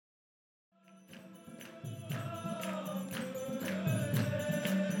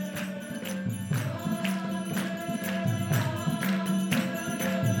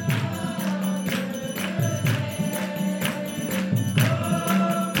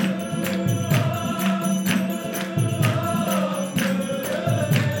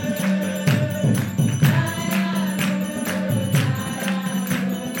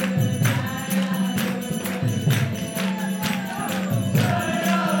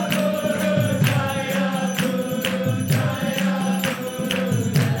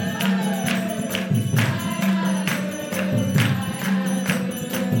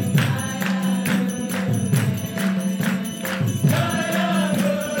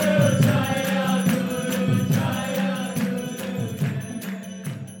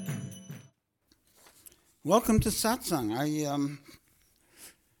Welcome to Satsang.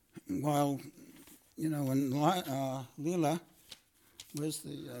 When Leela, where's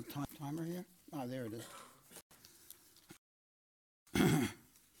the timer here? Ah, there it is.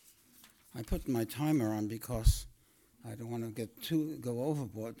 I put my timer on because I don't want to go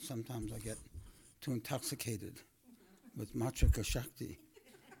overboard. Sometimes I get too intoxicated with Matrika Shakti,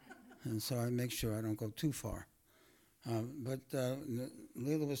 and so I make sure I don't go too far. But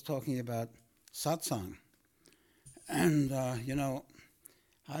Leela was talking about satsang. And, I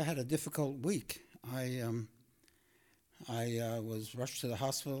had a difficult week. I was rushed to the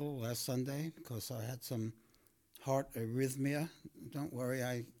hospital last Sunday because I had some heart arrhythmia. Don't worry,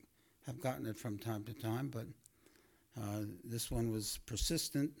 I have gotten it from time to time, but this one was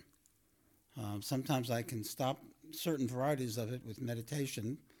persistent. Sometimes I can stop certain varieties of it with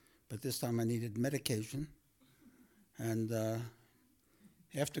meditation, but this time I needed medication. And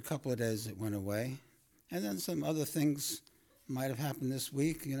after a couple of days, it went away. And then some other things might have happened this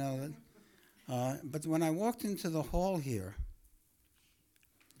week, But when I walked into the hall here,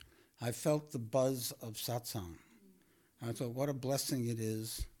 I felt the buzz of satsang. I thought, what a blessing it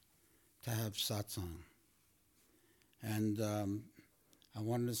is to have satsang. And I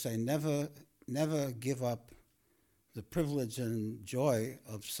wanted to say, never give up the privilege and joy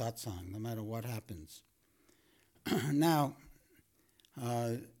of satsang, no matter what happens. Now,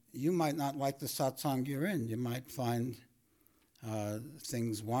 you might not like the satsang you're in. You might find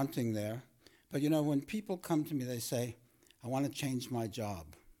things wanting there. But when people come to me, they say, I want to change my job.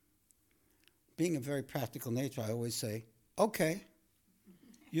 Being a very practical nature, I always say, okay,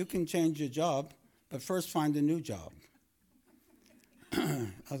 you can change your job, but first find a new job.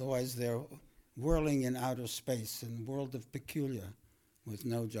 Otherwise, they're whirling in outer space in a world of peculiar with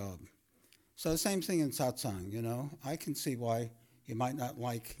no job. So the same thing in satsang, I can see why you might not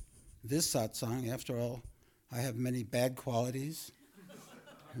like this satsang. After all, I have many bad qualities,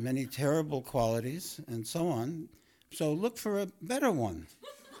 many terrible qualities, and so on. So look for a better one.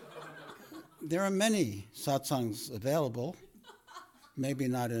 There are many satsangs available, maybe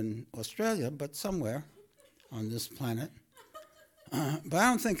not in Australia, but somewhere on this planet. But I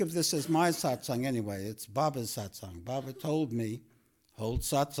don't think of this as my satsang anyway. It's Baba's satsang. Baba told me, hold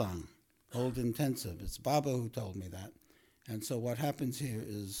satsang, hold intensive. It's Baba who told me that. And so what happens here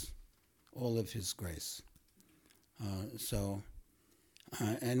is all of his grace.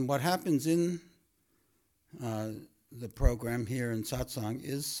 And what happens in the program here in satsang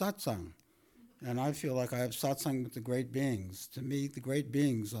is satsang. And I feel like I have satsang with the great beings. To me, the great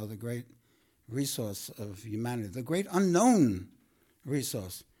beings are the great resource of humanity, the great unknown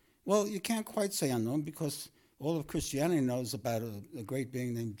resource. Well, you can't quite say unknown because all of Christianity knows about a great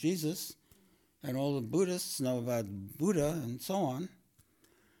being named Jesus, and all the Buddhists know about Buddha and so on.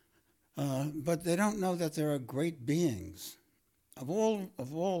 But they don't know that there are great beings of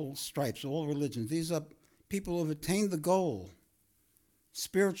all stripes, all religions. These are people who have attained the goal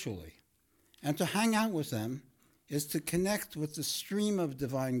spiritually. And to hang out with them is to connect with the stream of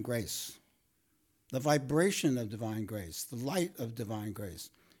divine grace, the vibration of divine grace, the light of divine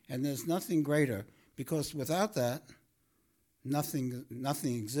grace. And there's nothing greater, because without that, nothing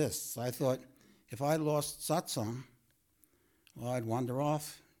exists. I thought, if I lost satsang, well, I'd wander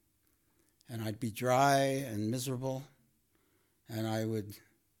off, and I'd be dry and miserable, and I would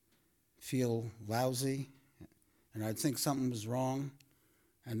feel lousy, and I'd think something was wrong,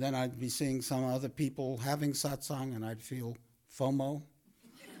 and then I'd be seeing some other people having satsang, and I'd feel FOMO,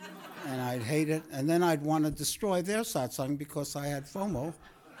 and I'd hate it, and then I'd want to destroy their satsang because I had FOMO.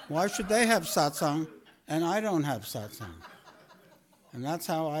 Why should they have satsang, and I don't have satsang? And that's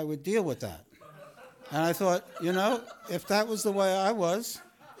how I would deal with that. And I thought, if that was the way I was,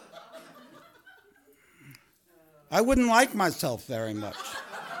 I wouldn't like myself very much.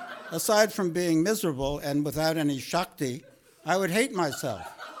 Aside from being miserable and without any Shakti, I would hate myself.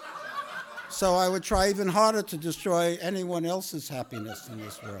 So I would try even harder to destroy anyone else's happiness in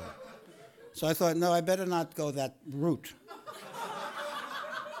this world. So I thought, no, I better not go that route.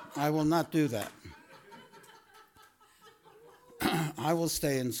 I will not do that. I will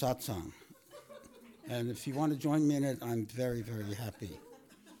stay in satsang. And if you want to join me in it, I'm very, very happy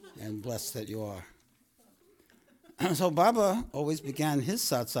and blessed that you are. So Baba always began his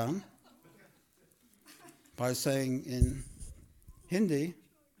satsang by saying in Hindi,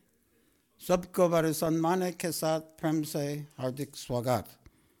 Sabko bade sanmane ke saath prem se hardik swagat.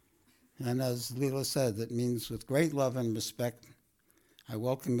 And as Leela said, that means with great love and respect, I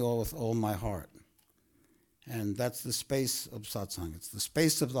welcome you all with all my heart. And that's the space of satsang. It's the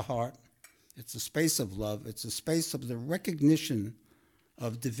space of the heart. It's a space of love. It's a space of the recognition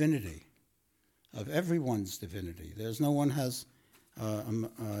of divinity, of everyone's divinity. There's no one has a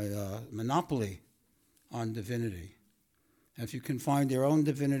monopoly on divinity. If you can find your own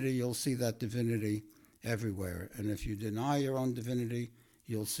divinity, you'll see that divinity everywhere. And if you deny your own divinity,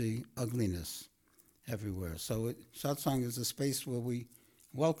 you'll see ugliness everywhere. So satsang is a space where we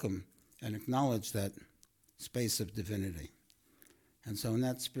welcome and acknowledge that space of divinity. And so in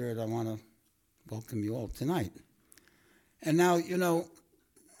that spirit, I want to welcome you all tonight. And now,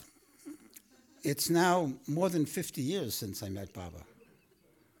 it's now more than 50 years since I met Baba.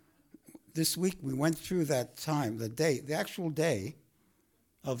 This week we went through that time, the actual day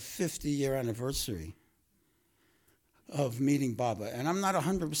of 50-year anniversary of meeting Baba. And I'm not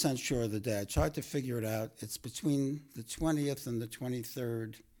 100% sure of the day. I tried to figure it out. It's between the 20th and the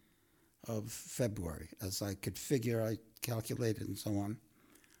 23rd of February. As I could figure, I calculated and so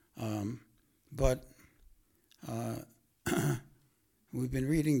on. But we've been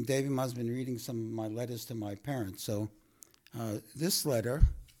reading, David Ma's been reading some of my letters to my parents. So this letter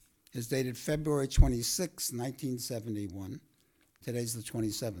is dated February 26, 1971. Today's the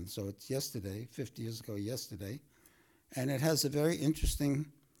 27th, so it's yesterday, 50 years ago yesterday. And it has a very interesting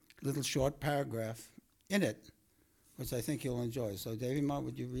little short paragraph in it, which I think you'll enjoy. So David Ma,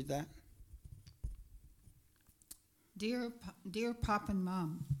 would you read that? Dear Pop and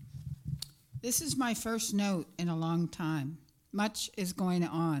Mom, this is my first note in a long time. Much is going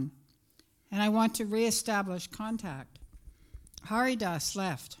on, and I want to reestablish contact. Haridas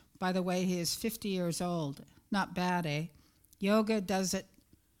left. By the way, he is 50 years old. Not bad, eh? Yoga does it.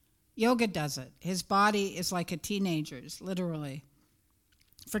 His body is like a teenager's, literally.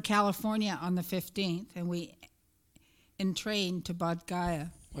 For California on the 15th, and we entrained to Bodh Gaya.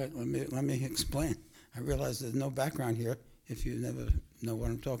 Wait, let me explain. I realize there's no background here if you never know what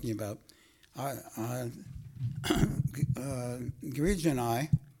I'm talking about. Girija and I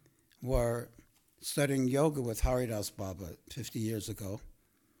were studying yoga with Haridas Baba 50 years ago.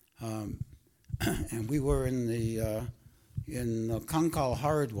 And we were in Kankal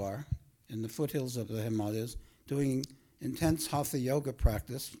Haridwar, in the foothills of the Himalayas, doing intense hatha yoga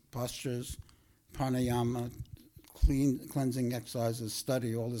practice, postures, pranayama, cleansing exercises,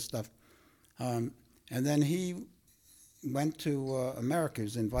 study, all this stuff. And then he went to America. He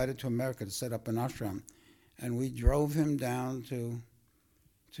was invited to America to set up an ashram. And we drove him down to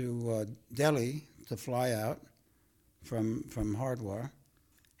Delhi to fly out from Hardwar.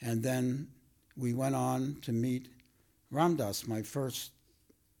 And then we went on to meet Ramdas, my first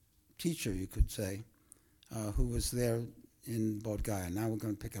teacher, you could say, who was there in Bodh Gaya. Now we're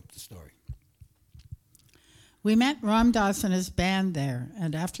going to pick up the story. We met Ramdas and his band there,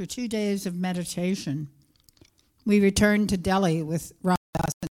 and after 2 days of meditation, we returned to Delhi with Ramdas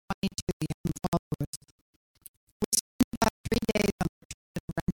and 22 young followers. We spent about 3 days on the trip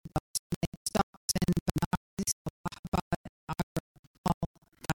and rented bus to make stops in Banaras, Allahabad, and Agra, all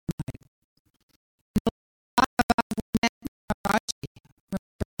that night. In Allahabad, we met Maharaji.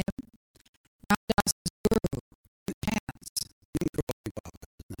 Remember him? Ramdas's guru, in pants.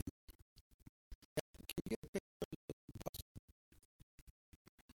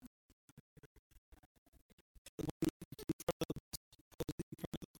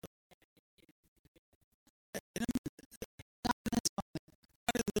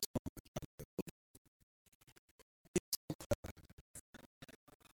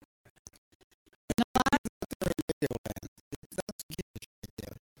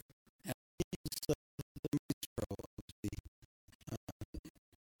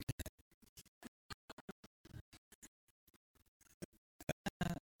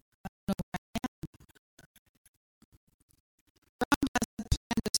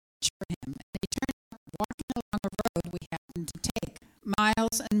 To take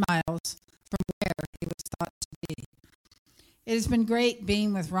miles and miles from where he was thought to be. It has been great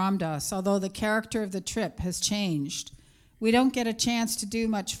being with Ramdas, although the character of the trip has changed. We don't get a chance to do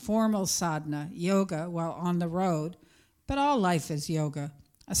much formal sadhana, yoga, while on the road, but all life is yoga,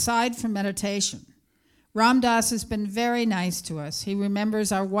 aside from meditation. Ramdas has been very nice to us. He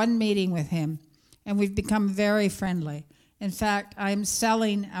remembers our one meeting with him, and we've become very friendly. In fact, I am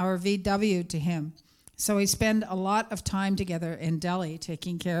selling our VW to him. So we spend a lot of time together in Delhi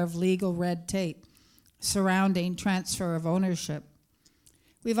taking care of legal red tape surrounding transfer of ownership.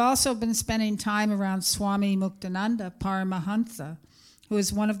 We've also been spending time around Swami Muktananda Paramahansa, who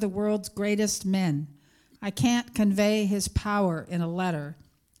is one of the world's greatest men. I can't convey his power in a letter,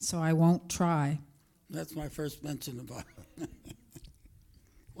 so I won't try. That's my first mention about him.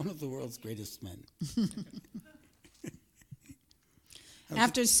 One of the world's greatest men.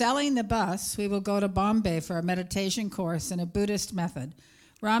 After selling the bus, we will go to Bombay for a meditation course in a Buddhist method.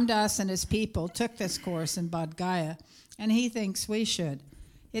 Ram Dass and his people took this course in Bodh Gaya, and he thinks we should.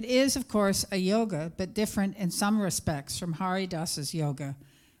 It is, of course, a yoga, but different in some respects from Hari Das's yoga.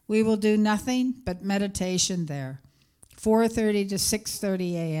 We will do nothing but meditation there. 4:30 to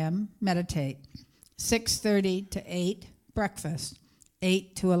 6:30 a.m., meditate. 6:30 to 8, breakfast.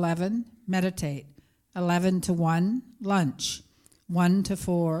 8 to 11, meditate. 11 to 1, lunch. 1 to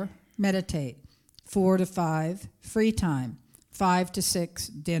 4, meditate. 4 to 5, free time. 5 to 6,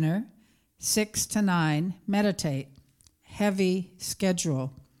 dinner. 6 to 9, meditate. Heavy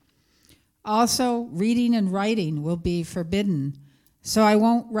schedule. Also, reading and writing will be forbidden, so I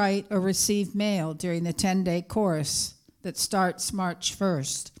won't write or receive mail during the 10-day course that starts March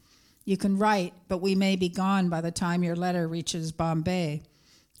 1st. You can write, but we may be gone by the time your letter reaches Bombay.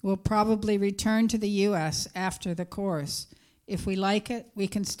 We'll probably return to the U.S. after the course. If we like it, we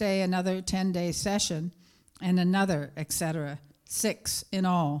can stay another 10-day session and another, etc. 6 in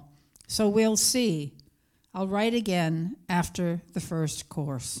all. So we'll see. I'll write again after the first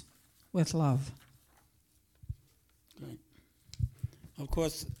course. With love. Great. Of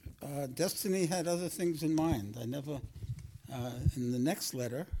course, Destiny had other things in mind. I never, in the next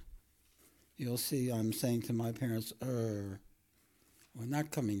letter, you'll see I'm saying to my parents, we're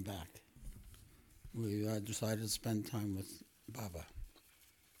not coming back. We decided to spend time with Baba.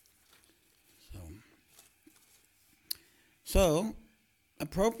 So,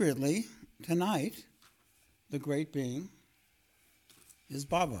 appropriately, tonight, the great being is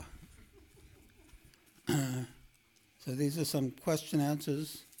Baba. So these are some question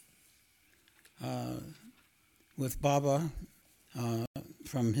answers with Baba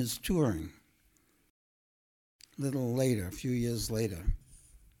from his touring a little later, a few years later.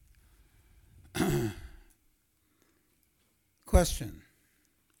 Question.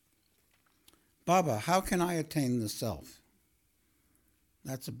 Baba, how can I attain the self?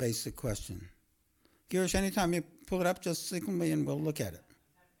 That's a basic question. Girish, anytime you pull it up, just signal me and we'll look at it.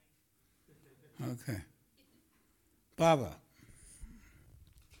 Okay. Baba.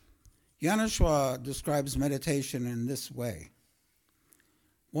 Yaneshwar describes meditation in this way.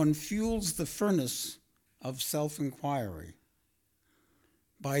 One fuels the furnace of self-inquiry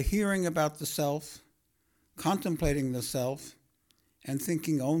by hearing about the self, contemplating the self, and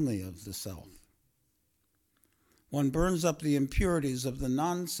thinking only of the self. One burns up the impurities of the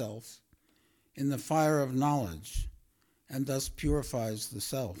non-self in the fire of knowledge and thus purifies the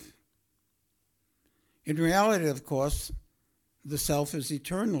self. In reality, of course, the self is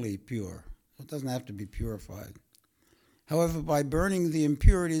eternally pure. It doesn't have to be purified. However, by burning the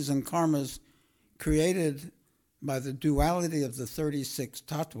impurities and karmas created by the duality of the 36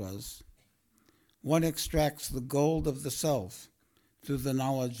 tattvas, one extracts the gold of the self through the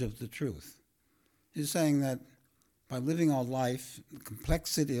knowledge of the truth. He's saying that by living our life, the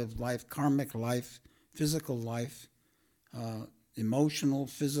complexity of life, karmic life, physical life, emotional,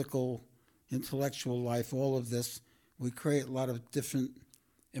 physical, intellectual life, all of this, we create a lot of different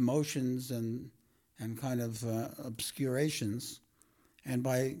emotions and kind of obscurations. And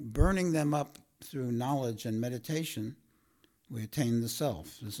by burning them up through knowledge and meditation, we attain the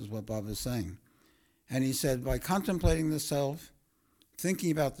self. This is what Baba is saying. And he said, by contemplating the self,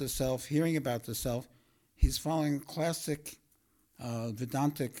 thinking about the self, hearing about the self, he's following classic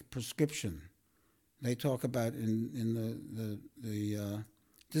Vedantic prescription. They talk about in the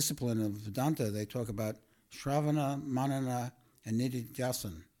discipline of Vedanta, they talk about Shravana, Manana, and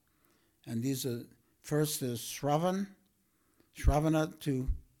Nididhyasana. And these are, first is Shravana to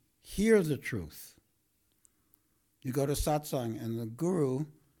hear the truth. You go to satsang and the guru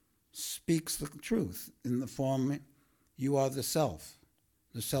speaks the truth in the form, you are the self.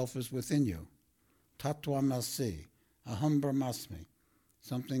 The self is within you. Tattvamasi, aham brahmasmi,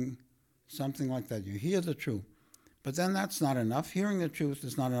 something like that. You hear the truth. But then that's not enough. Hearing the truth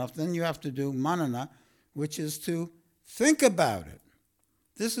is not enough. Then you have to do manana, which is to think about it.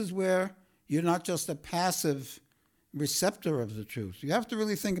 This is where you're not just a passive receptor of the truth. You have to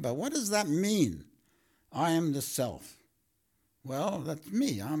really think about, what does that mean? I am the self. Well, that's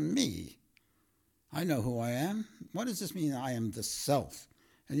me. I'm me. I know who I am. What does this mean, I am the self?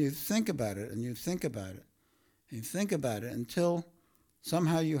 And you think about it, and you think about it. And you think about it until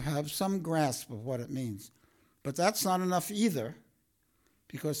somehow you have some grasp of what it means. But that's not enough either,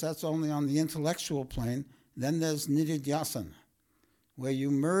 because that's only on the intellectual plane. Then there's Nididhyasana, where you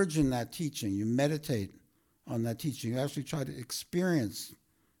merge in that teaching. You meditate on that teaching. You actually try to experience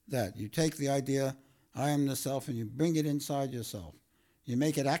that. You take the idea, I am the self, and you bring it inside yourself. You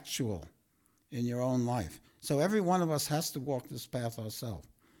make it actual in your own life. So every one of us has to walk this path ourselves.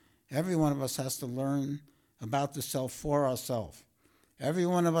 Every one of us has to learn about the self for ourselves. Every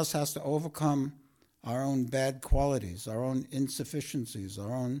one of us has to overcome our own bad qualities, our own insufficiencies,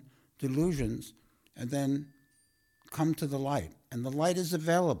 our own delusions, and then come to the light. And the light is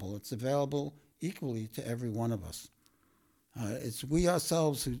available. It's available equally to every one of us. It's we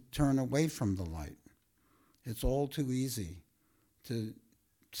ourselves who turn away from the light. It's all too easy to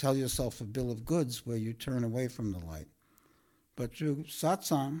tell yourself a bill of goods where you turn away from the light. But through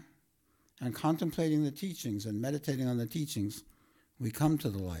satsang and contemplating the teachings and meditating on the teachings, we come to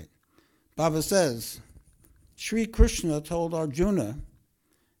the light. Baba says, Sri Krishna told Arjuna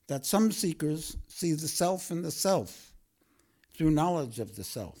that some seekers see the self in the self through knowledge of the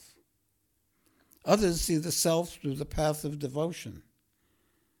self. Others see the self through the path of devotion.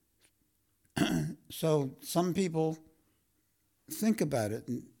 So some people think about it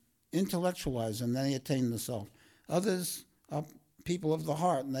and intellectualize, and they attain the self. Others are people of the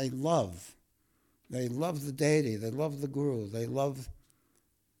heart, and they love. They love the deity, they love the guru, they love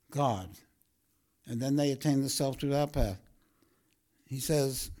God. And then they attain the self through that path. He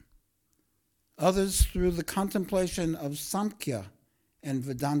says, others through the contemplation of Samkhya and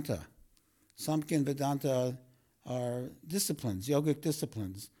Vedanta. Samkhya and Vedanta are disciplines, yogic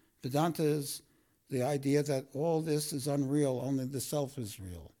disciplines. Vedanta is the idea that all this is unreal, only the self is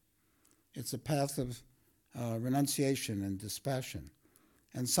real. It's a path of renunciation and dispassion.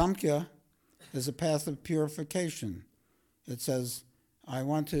 And Samkhya is a path of purification. It says, I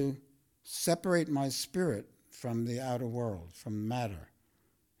want to separate my spirit from the outer world, from matter,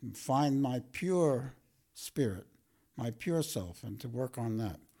 and find my pure spirit, my pure self, and to work on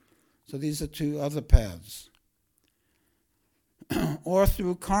that. So these are two other paths. Or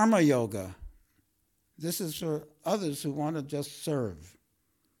through karma yoga. This is for others who want to just serve.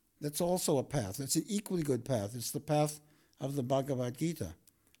 That's also a path. It's an equally good path. It's the path of the Bhagavad Gita,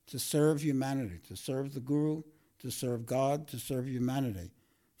 to serve humanity, to serve the Guru, to serve God, to serve humanity.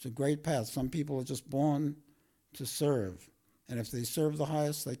 It's a great path. Some people are just born to serve. And if they serve the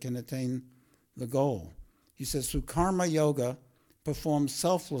highest, they can attain the goal. He says, through karma yoga, perform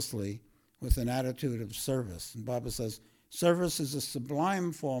selflessly with an attitude of service. And Baba says, service is a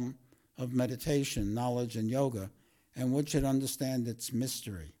sublime form of meditation, knowledge, and yoga, and one should understand its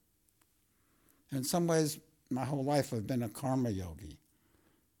mystery. In some ways, my whole life I've been a karma yogi.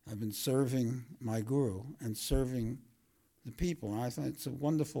 I've been serving my guru and serving the people. And I think it's a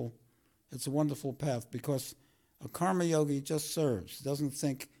wonderful path, because a karma yogi just serves. Doesn't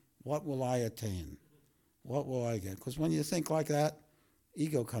think, what will I attain? What will I get? Because when you think like that,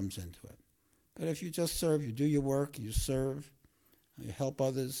 ego comes into it. But if you just serve, you do your work, you serve, you help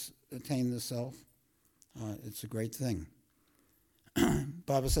others attain the self, it's a great thing.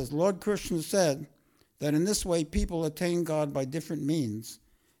 Baba says, Lord Krishna said that in this way people attain God by different means,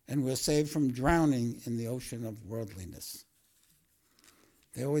 and we're saved from drowning in the ocean of worldliness.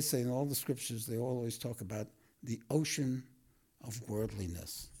 They always say in all the scriptures, they always talk about the ocean of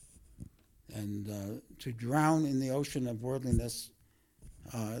worldliness. And to drown in the ocean of worldliness,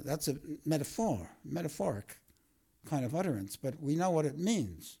 that's a metaphoric kind of utterance, but we know what it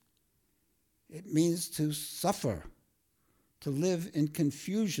means. It means to suffer, to live in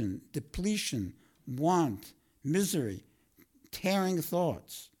confusion, depletion, want, misery, tearing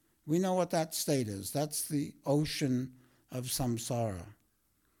thoughts. We know what that state is. That's the ocean of samsara.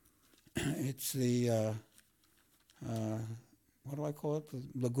 It's the, what do I call it? The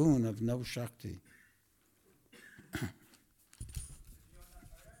lagoon of no Shakti.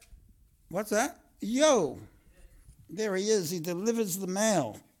 What's that? Yo! There he is. He delivers the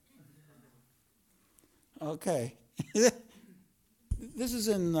mail. Okay. This is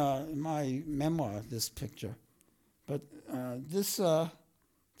in my memoir, this picture. But this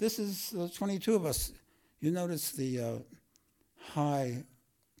is 22 of us. You notice the high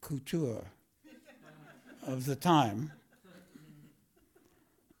couture of the time.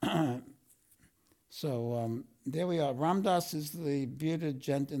 So there we are. Ramdas is the bearded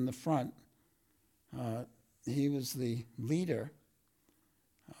gent in the front. He was the leader.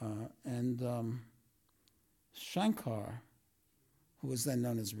 And Shankar, who was then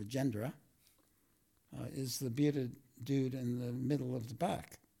known as Rajendra, is the bearded dude in the middle of the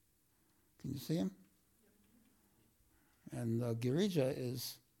back. Can you see him? And Girija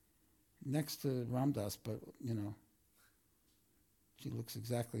is next to Ramdas, but, you know, she looks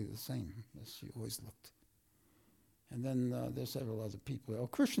exactly the same as she always looked. And then there's several other people. Oh,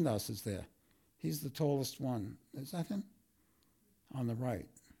 Krishnadas is there. He's the tallest one. Is that him? On the right,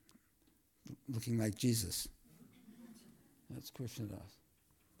 looking like Jesus. That's Krishnadas.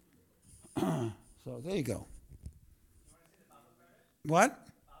 So there you go. What?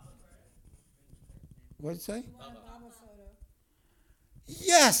 What did you say?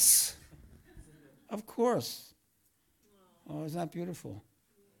 Yes! Of course. Oh, isn't that beautiful?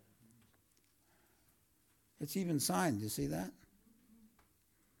 It's even signed. You see that?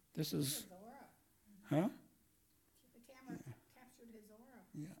 This is, huh? The camera captured his aura.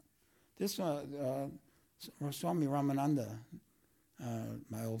 Yeah. This Swami Ramananda,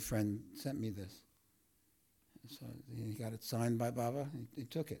 my old friend, sent me this. So he got it signed by Baba. He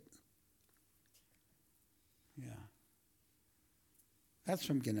took it. Yeah. That's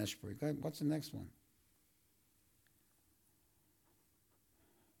from Ganeshpuri. What's the next one?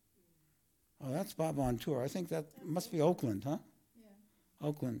 Oh, that's Baba on tour. I think that must be Oakland, huh? Yeah.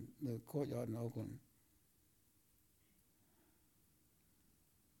 Oakland, the courtyard in Oakland.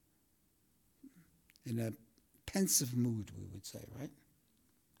 In a pensive mood, we would say, right?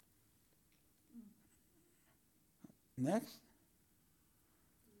 Next.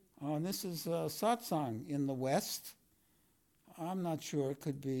 Oh, and this is Satsang in the West. I'm not sure. It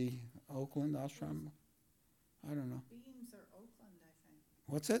could be Oakland, Ashram. I don't know. Beams are Oakland, I think.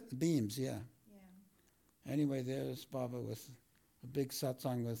 What's it? The Beams, yeah. Yeah. Anyway, there's Baba with a big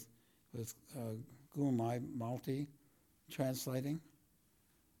satsang with Gurumai Malti translating.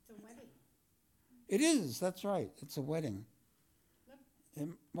 It's a wedding. It is, that's right. It's a wedding.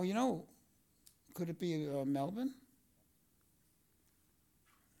 Well, you know, could it be Melbourne?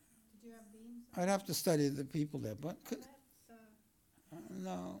 Did you have beams? I'd have to study the people there, but That's,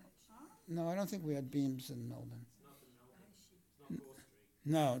 no, I don't think we had beams in Melbourne. It's not in Melbourne. It's not Gore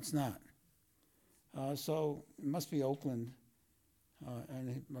Street. No, it's not. So it must be Oakland,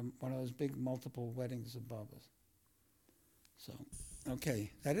 and one of those big multiple weddings of Baba's. So,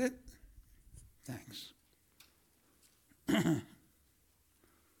 okay, that it? Thanks.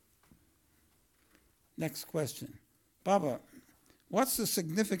 Next question. Baba, what's the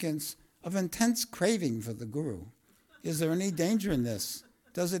significance of intense craving for the Guru? Is there any danger in this?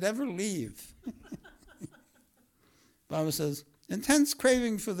 Does it ever leave? Baba says, intense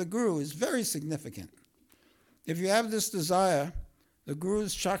craving for the Guru is very significant. If you have this desire, the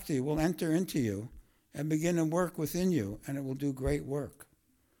Guru's Shakti will enter into you and begin to work within you, and it will do great work.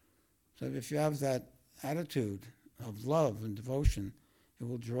 So if you have that attitude of love and devotion, it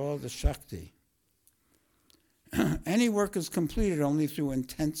will draw the Shakti. Any work is completed only through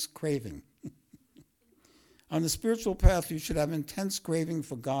intense craving. On the spiritual path, you should have intense craving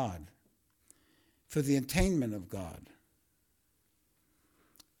for God, for the attainment of God.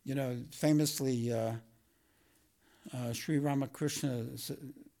 You know, famously, Sri Ramakrishna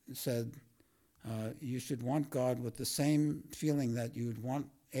said, you should want God with the same feeling that you'd want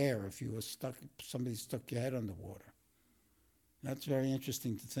air if you were somebody stuck your head underwater. That's very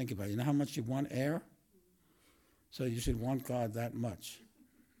interesting to think about. You know how much you want air? So you should want God that much.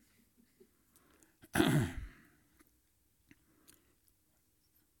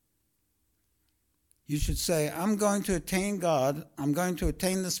 You should say, I'm going to attain God, I'm going to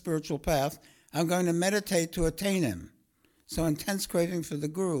attain the spiritual path, I'm going to meditate to attain Him. So intense craving for the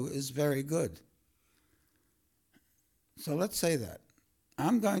Guru is very good. So let's say that.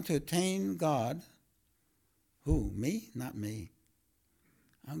 I'm going to attain God. Who? Me? Not me.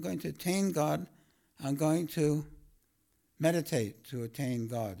 I'm going to attain God. I'm going to meditate to attain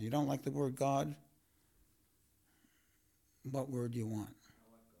God. You don't like the word God? What word do you want?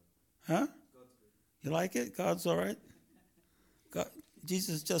 I like God. Huh? God's good. You like it? God's all right? God,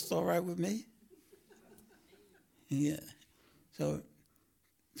 Jesus just all right with me? Yeah. So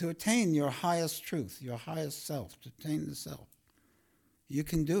to attain your highest truth, your highest self, to attain the self, you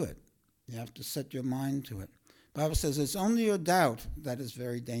can do it. You have to set your mind to it. The Bible says it's only your doubt that is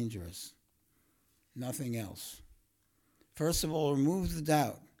very dangerous. Nothing else. First of all, remove the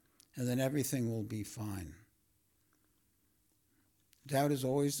doubt, and then everything will be fine. Doubt is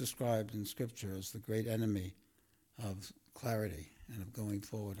always described in Scripture as the great enemy of clarity and of going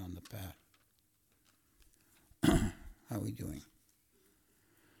forward on the path. How are we doing?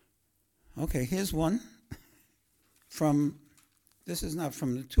 Okay, here's one from, this is not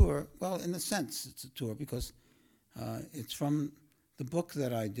from the tour. Well, in a sense, it's a tour because it's from the book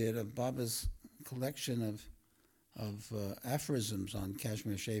that I did of Baba's collection of aphorisms on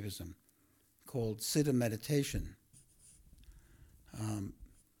Kashmir Shaivism called Siddha Meditation.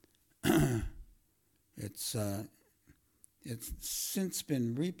 It's since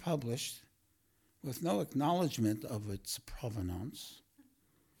been republished with no acknowledgement of its provenance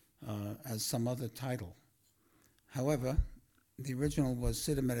as some other title. However, the original was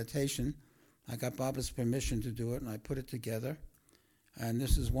Siddha Meditation. I got Baba's permission to do it, and I put it together. And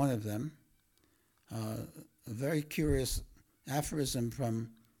this is one of them. A very curious aphorism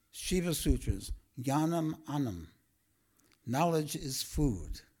from Shiva Sutras, Jnanam Anam. Knowledge is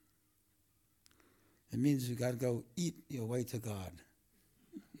food. It means you got to go eat your way to God.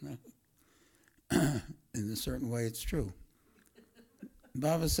 In a certain way, it's true.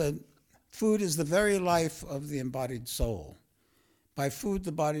 Baba said, food is the very life of the embodied soul. By food,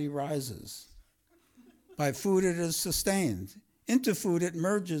 the body rises. By food, it is sustained. Into food, it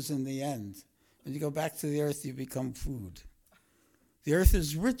merges in the end. When you go back to the earth, you become food. The earth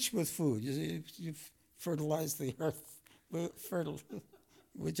is rich with food. You fertilize the earth.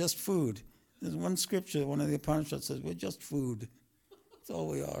 We're just food. There's one scripture, one of the Upanishads says, we're just food. That's all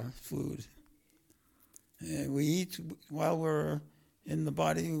we are, food. We eat while we're in the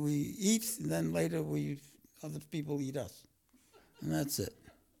body. We eat, and then later other people eat us. And that's it.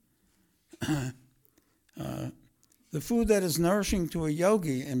 The food that is nourishing to a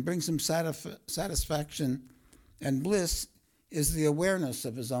yogi and brings him satisfaction and bliss is the awareness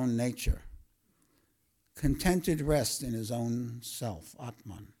of his own nature. Contented rest in his own self,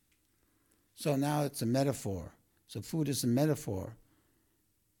 Atman. So now it's a metaphor. So food is a metaphor.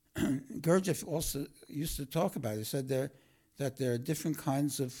 Gurdjieff also used to talk about it. He said that there are different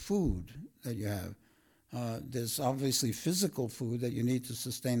kinds of food that you have. There's obviously physical food that you need to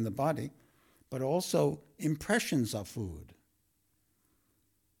sustain the body, but also impressions of food.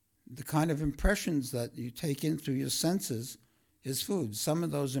 The kind of impressions that you take in through your senses is food. Some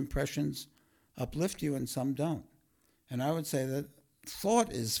of those impressions uplift you and some don't. And I would say that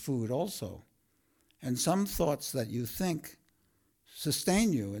thought is food also. And some thoughts that you think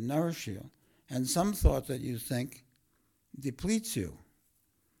sustain you and nourish you, and some thought that you think depletes you.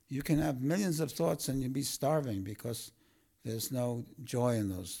 You can have millions of thoughts and you'll be starving because there's no joy in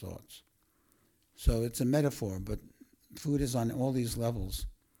those thoughts. So it's a metaphor, but food is on all these levels.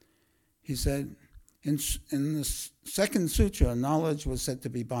 He said, in the second sutra, knowledge was said to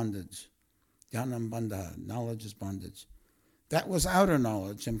be bondage. Jnanam bandha, knowledge is bondage. That was outer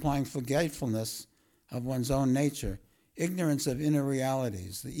knowledge, implying forgetfulness of one's own nature, ignorance of inner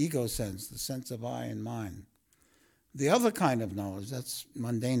realities, the ego sense, the sense of I and mine. The other kind of knowledge, that's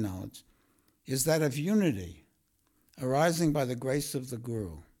mundane knowledge, is that of unity, arising by the grace of the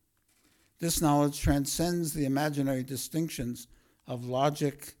Guru. This knowledge transcends the imaginary distinctions of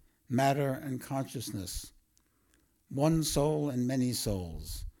logic, matter, and consciousness. One soul and many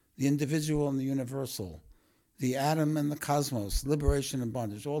souls, the individual and the universal, the atom and the cosmos, liberation and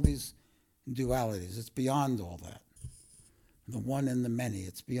bondage, all these dualities. It's beyond all that. The one and the many,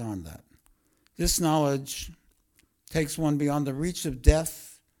 it's beyond that. This knowledge takes one beyond the reach of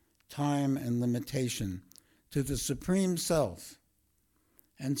death, time, and limitation to the supreme self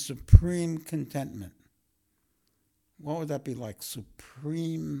and supreme contentment. What would that be like?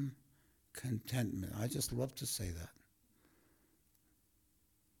 Supreme contentment. I just love to say that.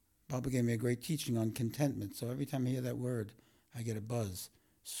 Baba gave me a great teaching on contentment, so every time I hear that word, I get a buzz.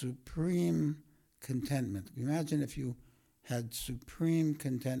 Supreme contentment. Imagine if you had supreme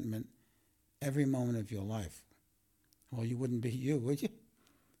contentment every moment of your life. Well, you wouldn't be you, would you?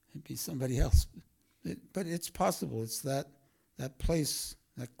 It'd be somebody else. But it's possible. It's that place,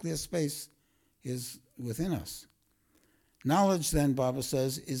 that clear space is within us. Knowledge, then, Baba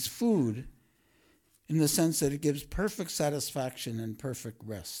says, is food in the sense that it gives perfect satisfaction and perfect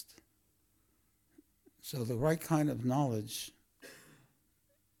rest. So the right kind of knowledge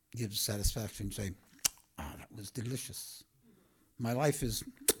gives satisfaction. You say, that was delicious. My life is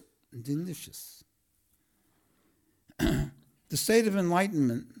delicious. The state of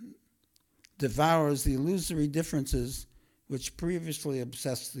enlightenment devours the illusory differences which previously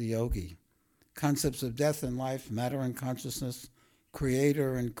obsessed the yogi. Concepts of death and life, matter and consciousness,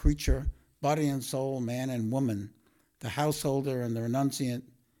 creator and creature, body and soul, man and woman, the householder and the renunciant.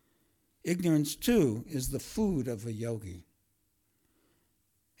 Ignorance, too, is the food of a yogi.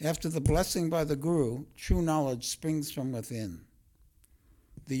 After the blessing by the Guru, true knowledge springs from within.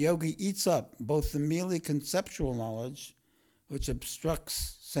 The yogi eats up both the merely conceptual knowledge, which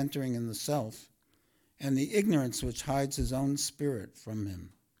obstructs centering in the self, and the ignorance which hides his own spirit from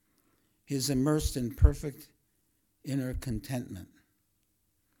him. He is immersed in perfect inner contentment.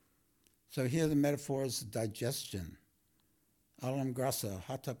 So here the metaphor is digestion. Alam grasa,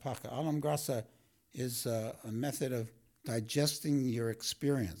 hatha paka. Alam grasa is a method of digesting your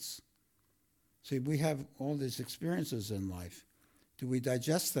experience. See, we have all these experiences in life. Do we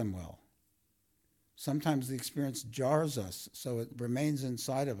digest them well? Sometimes the experience jars us, so it remains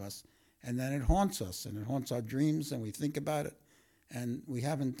inside of us, and then it haunts us, and it haunts our dreams, and we think about it, and we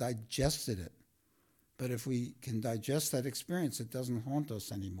haven't digested it. But if we can digest that experience, it doesn't haunt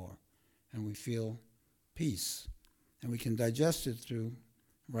us anymore, and we feel peace. And we can digest it through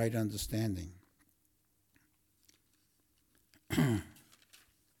right understanding. How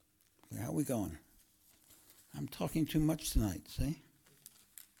are we going? I'm talking too much tonight, see?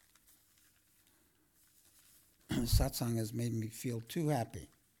 Satsang has made me feel too happy.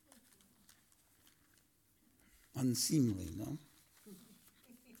 Unseemly, no?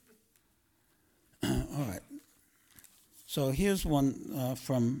 All right. So here's one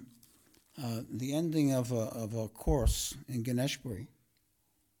from the ending of a course in Ganeshpuri.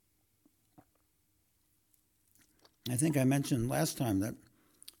 I think I mentioned last time that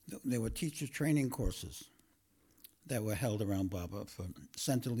there were teacher training courses that were held around Baba for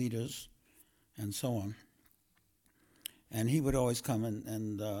center leaders and so on. And he would always come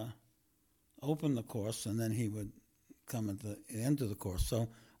and open the course, and then he would come at the end of the course. So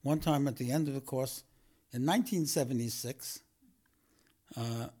one time at the end of the course, in 1976,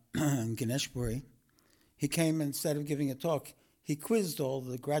 in Ganeshpuri, he came, and instead of giving a talk, he quizzed all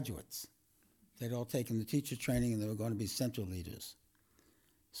the graduates. They'd all taken the teacher training, and they were going to be center leaders.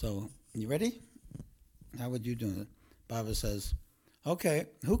 So, you ready? How would you do it? Baba says, okay,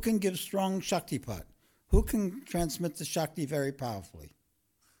 who can give strong Shaktipat? Who can transmit the Shakti very powerfully?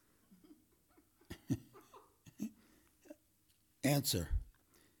 Answer,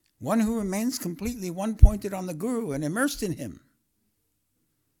 one who remains completely one-pointed on the Guru and immersed in him.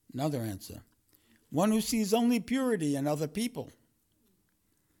 Another answer, one who sees only purity in other people.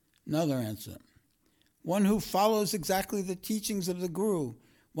 Another answer, one who follows exactly the teachings of the Guru,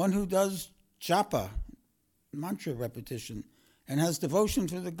 one who does japa, mantra repetition, and has devotion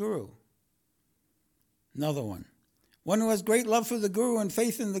for the Guru. Another one who has great love for the Guru and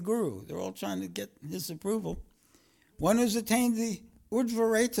faith in the Guru. They're all trying to get his approval. One who's attained the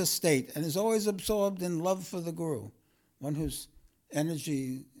Urdhvareta state and is always absorbed in love for the Guru. One whose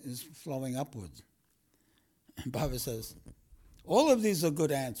energy is flowing upwards. And Baba says, all of these are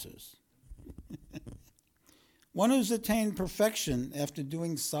good answers. One who's attained perfection after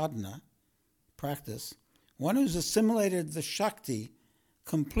doing sadhana, practice. One who's assimilated the Shakti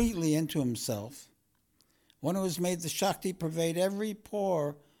completely into himself. One who has made the Shakti pervade every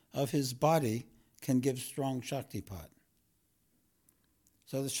pore of his body can give strong Shaktipat.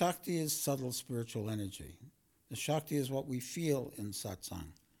 So the Shakti is subtle spiritual energy. The Shakti is what we feel in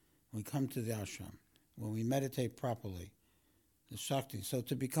satsang. When we come to the ashram, when we meditate properly, the Shakti. So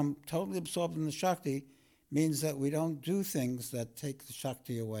to become totally absorbed in the Shakti means that we don't do things that take the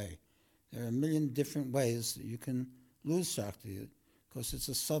Shakti away. There are a million different ways that you can lose Shakti, because it's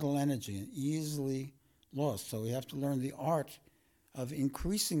a subtle energy and easily lost. So we have to learn the art of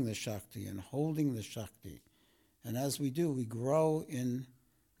increasing the Shakti and holding the Shakti. And as we do, we grow in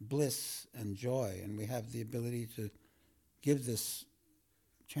bliss and joy, and we have the ability to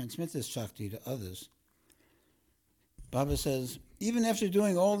transmit this Shakti to others. Baba says, even after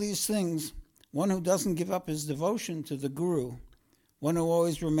doing all these things, one who doesn't give up his devotion to the Guru, one who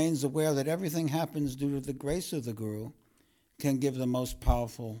always remains aware that everything happens due to the grace of the Guru, can give the most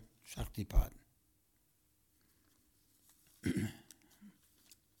powerful Shaktipat.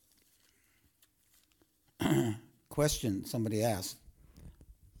 Question somebody asked.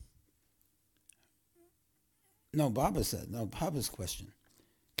 Baba's question.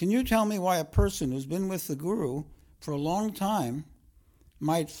 Can you tell me why a person who's been with the Guru for a long time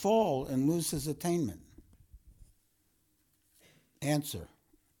might fall and lose his attainment? Answer.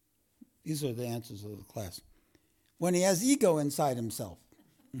 These are the answers of the class. When he has ego inside himself.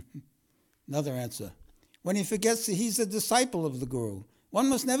 Another answer. When he forgets that he's a disciple of the Guru. One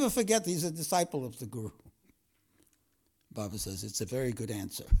must never forget that he's a disciple of the Guru. Baba says it's a very good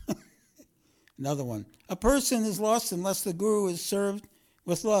answer. Another one. A person is lost unless the Guru is served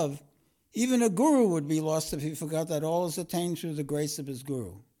with love. Even a Guru would be lost if he forgot that all is attained through the grace of his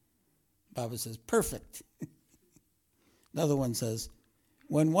Guru. Baba says, perfect. Another one says,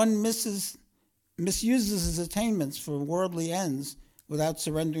 when one misuses his attainments for worldly ends without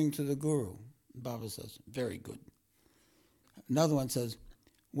surrendering to the Guru. Baba says, very good. Another one says,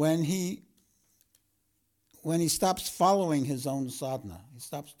 when he stops following his own sadhana, he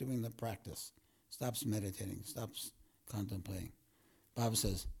stops doing the practice, stops meditating, stops contemplating. Baba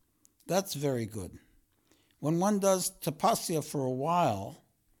says, that's very good. When one does tapasya for a while,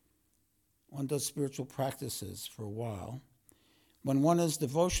 one does spiritual practices for a while, when one has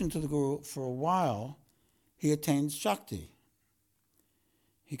devotion to the Guru for a while, he attains Shakti.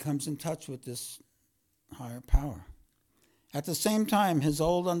 He comes in touch with this higher power. At the same time, his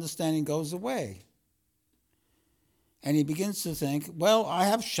old understanding goes away. And he begins to think, well, I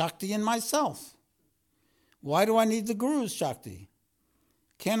have Shakti in myself. Why do I need the Guru's Shakti?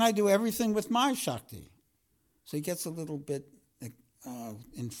 Can't I do everything with my Shakti? So he gets a little bit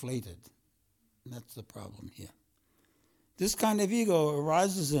inflated. That's the problem here. This kind of ego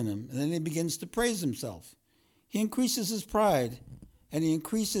arises in him, and then he begins to praise himself. He increases his pride, and he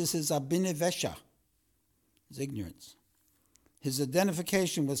increases his abhinivesha, his ignorance, his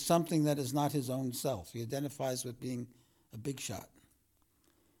identification with something that is not his own self. He identifies with being a big shot.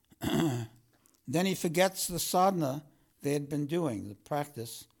 Then he forgets the sadhana they had been doing, the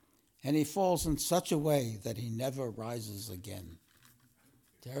practice, and he falls in such a way that he never rises again.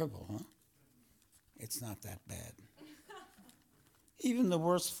 Terrible, huh? It's not that bad. Even the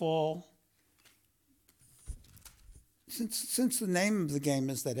worst fall, since the name of the game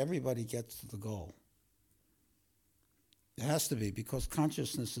is that everybody gets to the goal, it has to be, because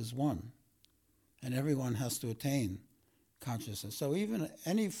consciousness is one, and everyone has to attain consciousness. So even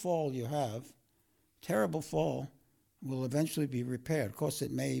any fall you have, terrible fall, will eventually be repaired. Of course, it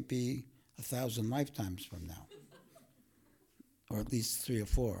may be 1,000 lifetimes from now, or at least 3 or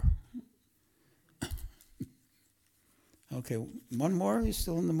 4. Okay, one more. Are you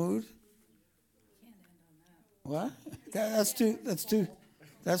still in the mood? Can't end on that. What?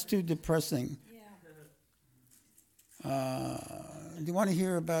 That's too depressing. Yeah. Do you want to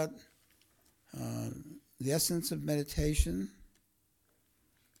hear about the essence of meditation,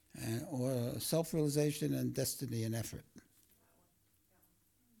 or self-realization and destiny and effort?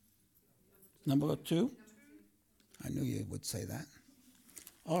 Number 2? I knew you would say that.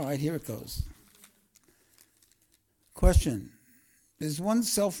 All right, here it goes. Question: is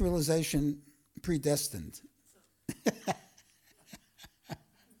one's self-realization predestined?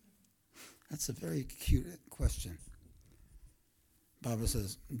 That's a very cute question. Baba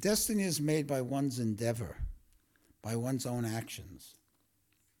says, destiny is made by one's endeavor, by one's own actions.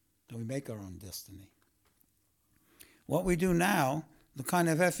 So we make our own destiny. What we do now, the kind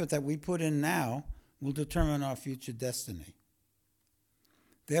of effort that we put in now, will determine our future destiny.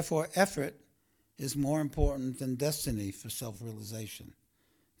 Therefore, effort is more important than destiny for self-realization.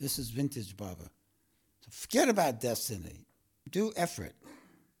 This is vintage Baba. So forget about destiny. Do effort.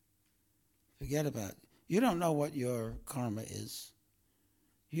 Forget about it. You don't know what your karma is.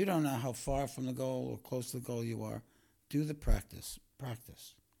 You don't know how far from the goal or close to the goal you are. Do the practice.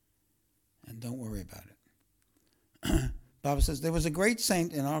 Practice. And don't worry about it. Baba says, there was a great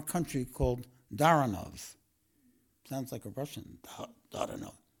saint in our country called Daranov. Sounds like a Russian.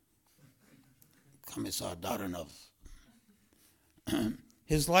 Daranov. Commissar Daranov.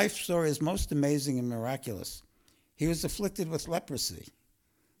 His life story is most amazing and miraculous. He was afflicted with leprosy.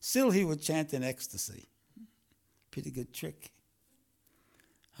 Still, he would chant in ecstasy. Pretty good trick.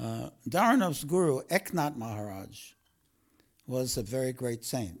 Daranov's guru, Eknath Maharaj, was a very great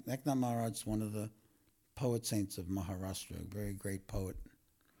saint. Eknath Maharaj is one of the poet saints of Maharashtra, a very great poet.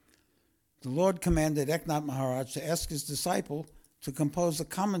 The Lord commanded Eknath Maharaj to ask his disciple to compose a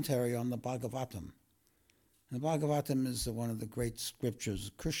commentary on the Bhagavatam. The Bhagavatam is one of the great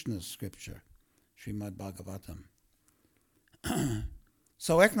scriptures, Krishna's scripture, Srimad Bhagavatam.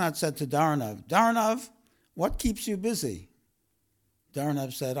 So Eknath said to Daranov, Daranov, what keeps you busy?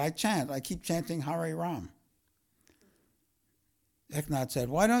 Daranov said, I keep chanting Hare Ram. Eknath said,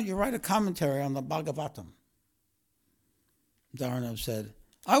 why don't you write a commentary on the Bhagavatam? Daranov said,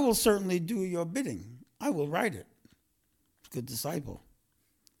 I will certainly do your bidding. I will write it. Good disciple.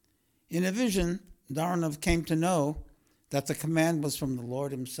 In a vision, Daranov came to know that the command was from the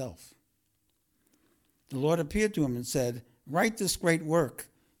Lord himself. The Lord appeared to him and said, write this great work,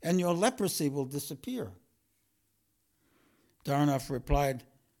 and your leprosy will disappear. Daranov replied,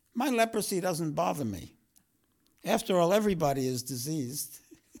 my leprosy doesn't bother me. After all, everybody is diseased,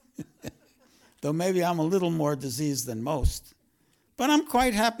 though maybe I'm a little more diseased than most. But I'm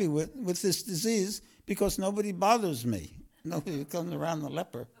quite happy with this disease because nobody bothers me. Nobody comes around the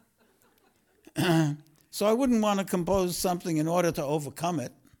leper. So I wouldn't want to compose something in order to overcome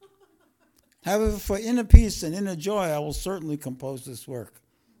it. However, for inner peace and inner joy, I will certainly compose this work.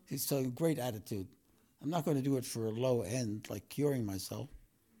 It's a great attitude. I'm not going to do it for a low end, like curing myself,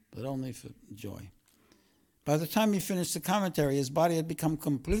 but only for joy. By the time he finished the commentary, his body had become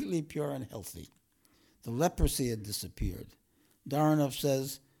completely pure and healthy. The leprosy had disappeared. Daranov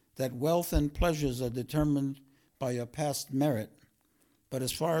says that wealth and pleasures are determined by your past merit, but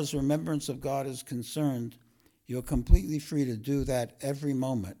as far as remembrance of God is concerned, you're completely free to do that every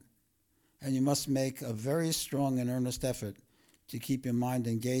moment, and you must make a very strong and earnest effort to keep your mind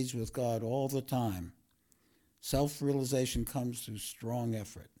engaged with God all the time. Self-realization comes through strong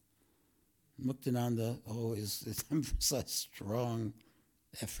effort. Muktananda always emphasized strong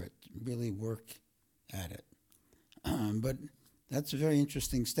effort, really work at it. But that's a very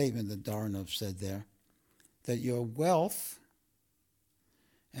interesting statement that Daranov said there, that your wealth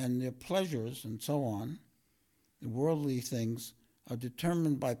and your pleasures and so on worldly things are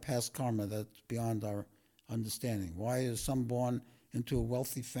determined by past karma that's beyond our understanding. Why is some born into a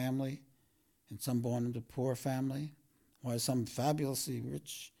wealthy family and some born into a poor family? Why is some fabulously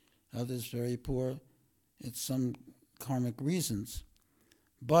rich, others very poor? It's some karmic reasons.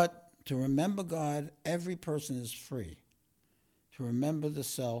 But to remember God, every person is free. To remember the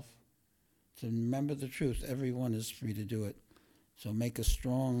self, to remember the truth, everyone is free to do it. So make a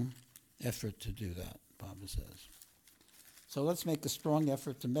strong effort to do that, Baba says. So let's make a strong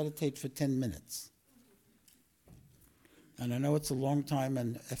effort to meditate for 10 minutes. And I know it's a long time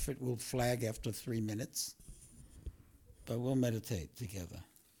and effort will flag after 3 minutes, but we'll meditate together.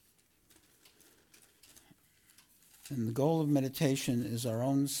 And the goal of meditation is our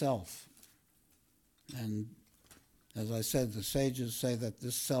own self. And as I said, the sages say that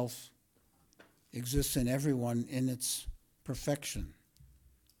this self exists in everyone in its perfection.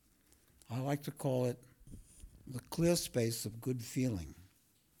 I like to call it the clear space of good feeling,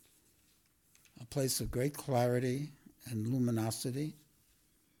 a place of great clarity and luminosity,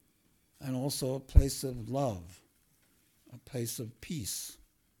 and also a place of love, a place of peace,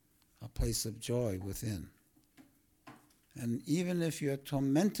 a place of joy within. And even if you're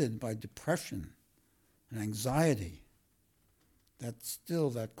tormented by depression and anxiety,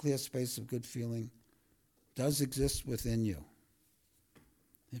 that clear space of good feeling does exist within you.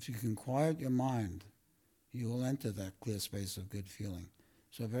 If you can quiet your mind, you will enter that clear space of good feeling.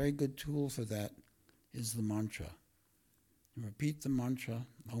 So a very good tool for that is the mantra. You repeat the mantra,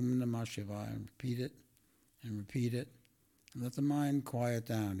 Om Namah Shivaya, and repeat it, and let the mind quiet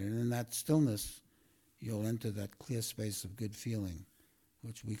down. And in that stillness, you'll enter that clear space of good feeling,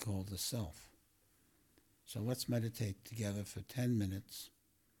 which we call the self. So let's meditate together for 10 minutes.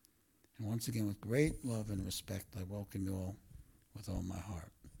 And once again, with great love and respect, I welcome you all with all my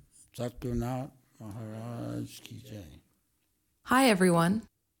heart. Satguru Maharaj Ki Jai. Hi everyone.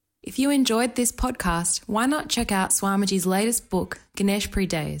 If you enjoyed this podcast, why not check out Swamiji's latest book, Ganeshpuri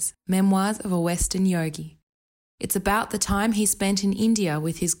Days, Memoirs of a Western Yogi. It's about the time he spent in India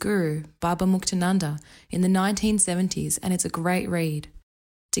with his guru, Baba Muktananda, in the 1970s, and it's a great read.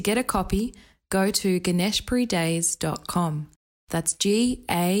 To get a copy, go to ganeshpuridays.com. That's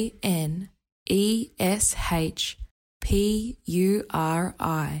GANESHPURI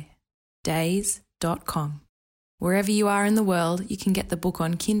days.com. Wherever you are in the world, you can get the book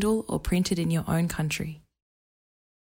on Kindle or printed in your own country.